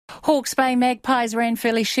Hawke's Bay Magpies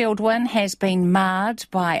ranfurly Shield win has been marred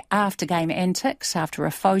by after-game antics after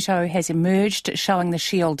a photo has emerged showing the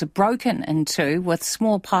shield broken in two with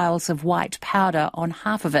small piles of white powder on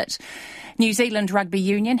half of it. New Zealand Rugby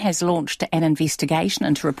Union has launched an investigation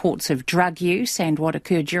into reports of drug use and what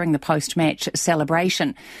occurred during the post-match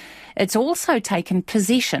celebration. It's also taken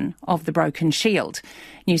possession of the broken shield.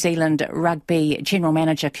 New Zealand Rugby General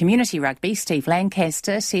Manager Community Rugby, Steve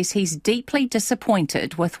Lancaster, says he's deeply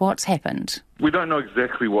disappointed with what's happened. We don't know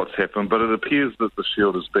exactly what's happened, but it appears that the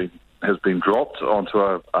shield has been dropped onto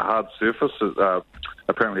a hard surface,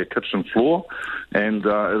 apparently a kitchen floor, and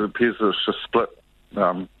it appears that it's just split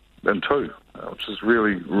in two, which is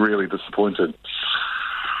really, really disappointing.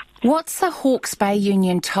 What's the Hawke's Bay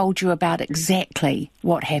Union told you about exactly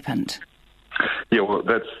what happened? Yeah, well,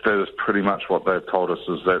 that is pretty much what they've told us,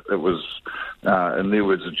 is that it was, in their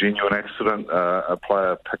words, a genuine accident. A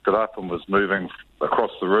player picked it up and was moving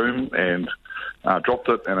across the room and dropped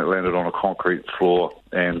it, and it landed on a concrete floor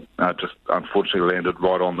and just unfortunately landed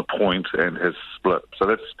right on the point and has split. So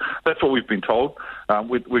that's what we've been told.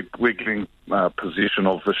 We're getting possession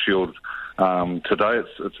of the shield today.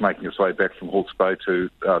 It's making its way back from Hawke's Bay to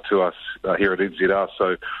us here at NZR.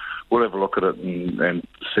 So we'll have a look at it and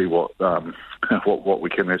see what we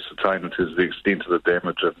can ascertain in terms of the extent of the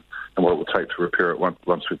damage and what it will take to repair it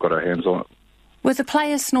once we've got our hands on it. Were the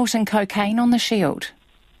players snorting cocaine on the shield?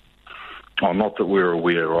 Oh, not that we're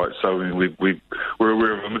aware, right? So I mean, we're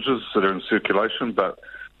aware of images that are in circulation, but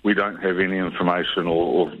we don't have any information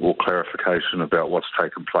or clarification about what's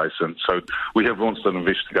taken place. And so we have launched an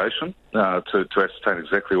investigation to ascertain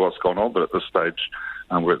exactly what's gone on, but at this stage,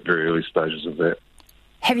 we're at very early stages of that.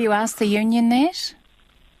 Have you asked the union that?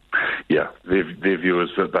 Yeah, their view is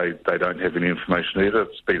that they don't have any information either.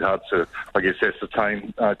 It's been hard to, I guess,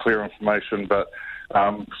 ascertain clear information, but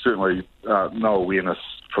certainly no awareness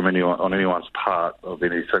from on anyone's part of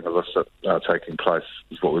anything of this taking place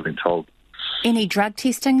is what we've been told. Any drug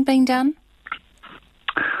testing being done?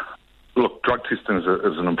 Look, drug testing is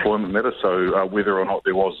an employment matter, so whether or not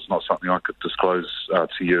there was is not something I could disclose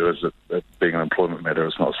to you as it being an employment matter.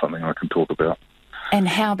 It's not something I can talk about. And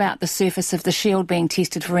how about the surface of the shield being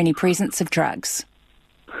tested for any presence of drugs?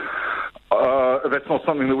 That's not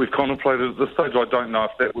something that we've contemplated at this stage. I don't know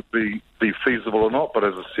if that would be feasible or not, but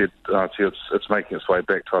as I said to you, it's making its way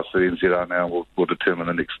back to us at NZR now. We'll determine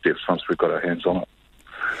the next steps once we've got our hands on it.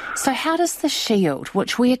 So how does the shield,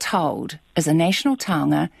 which we're told is a national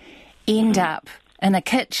taonga, end up in a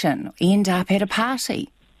kitchen, end up at a party?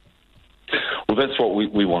 Well, that's what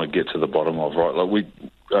we want to get to the bottom of, right? Like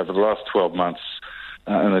over the last 12 months,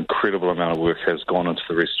 an incredible amount of work has gone into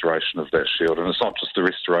the restoration of that shield. And it's not just the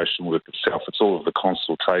restoration work itself, it's all of the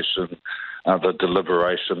consultation, the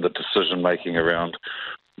deliberation, the decision-making around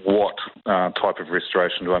what type of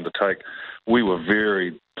restoration to undertake. We were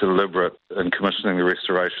very deliberate in commissioning the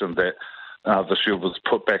restoration that the shield was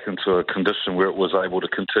put back into a condition where it was able to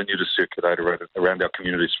continue to circulate around our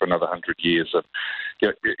communities for another 100 years.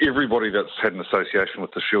 And everybody that's had an association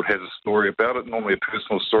with the shield has a story about it, normally a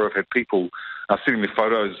personal story. I've had people sending me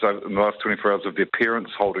photos in the last 24 hours of their parents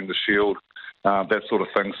holding the shield, that sort of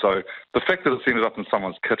thing. So the fact that it's ended up in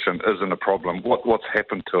someone's kitchen isn't a problem. What's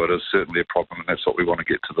happened to it is certainly a problem, and that's what we want to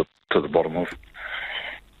get to the bottom of.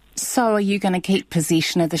 So are you going to keep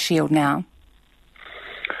possession of the shield now?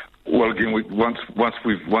 Well, again, once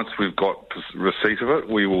we've got receipt of it,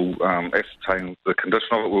 we will ascertain the condition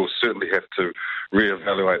of it. We'll certainly have to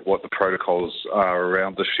reevaluate what the protocols are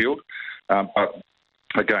around the shield. But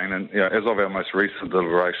again, as of our most recent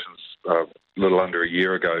deliberations, a little under a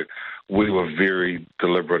year ago, we were very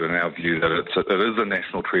deliberate in our view that it is a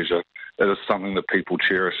national treasure. It is something that people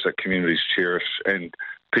cherish, that communities cherish, and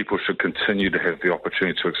people should continue to have the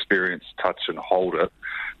opportunity to experience, touch and hold it.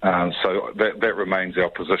 So that remains our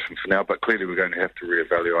position for now, but clearly we're going to have to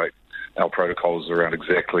reevaluate our protocols around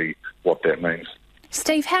exactly what that means.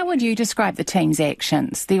 Steve, how would you describe the team's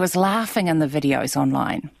actions? There was laughing in the videos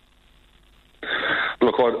online.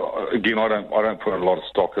 Look, I don't put a lot of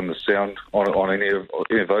stock in the sound on any of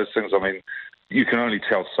those things. I mean, you can only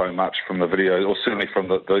tell so much from the video, or certainly from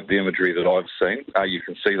the imagery that I've seen. You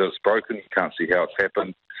can see that it's broken. You can't see how it's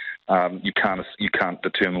happened. You can't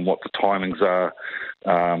determine what the timings are,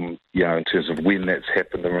 in terms of when that's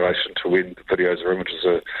happened in relation to when the videos or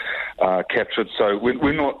images are captured. So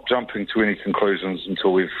we're not jumping to any conclusions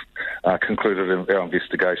until we've concluded our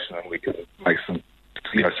investigation and we can make some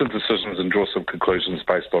decisions and draw some conclusions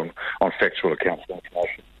based on factual accounts and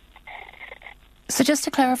information. So just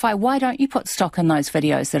to clarify, why don't you put stock in those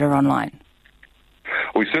videos that are online?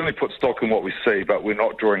 We certainly put stock in what we see, but we're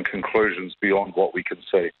not drawing conclusions beyond what we can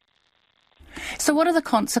see. So what are the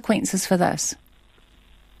consequences for this?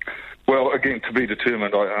 Well, again, to be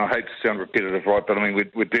determined. I hate to sound repetitive, right, but I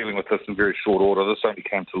mean, we're dealing with this in very short order. This only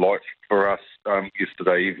came to light for us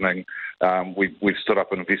yesterday evening. We've stood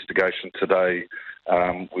up an investigation today.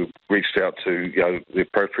 We've reached out to the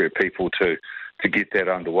appropriate people to get that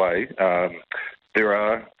underway. There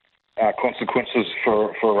are consequences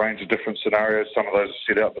for a range of different scenarios. Some of those are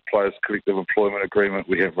set out in the Players' Collective Employment Agreement.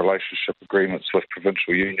 We have relationship agreements with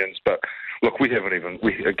provincial unions, but look, we haven't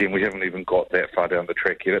even got that far down the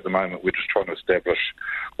track yet. At the moment, we're just trying to establish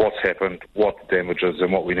what's happened, what the damage is,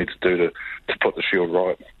 and what we need to do to put the Shield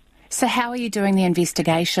right. So how are you doing the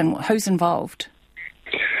investigation? Who's involved?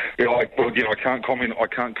 Yeah, I can't comment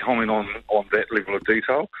on that level of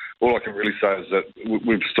detail. All I can really say is that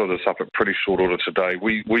we've stood this up at pretty short order today.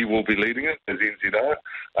 We will be leading it as NZR.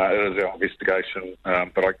 It is our investigation,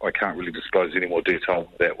 but I can't really disclose any more detail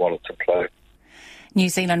than that while it's in play. New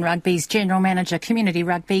Zealand Rugby's General Manager, Community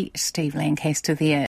Rugby, Steve Lancaster there.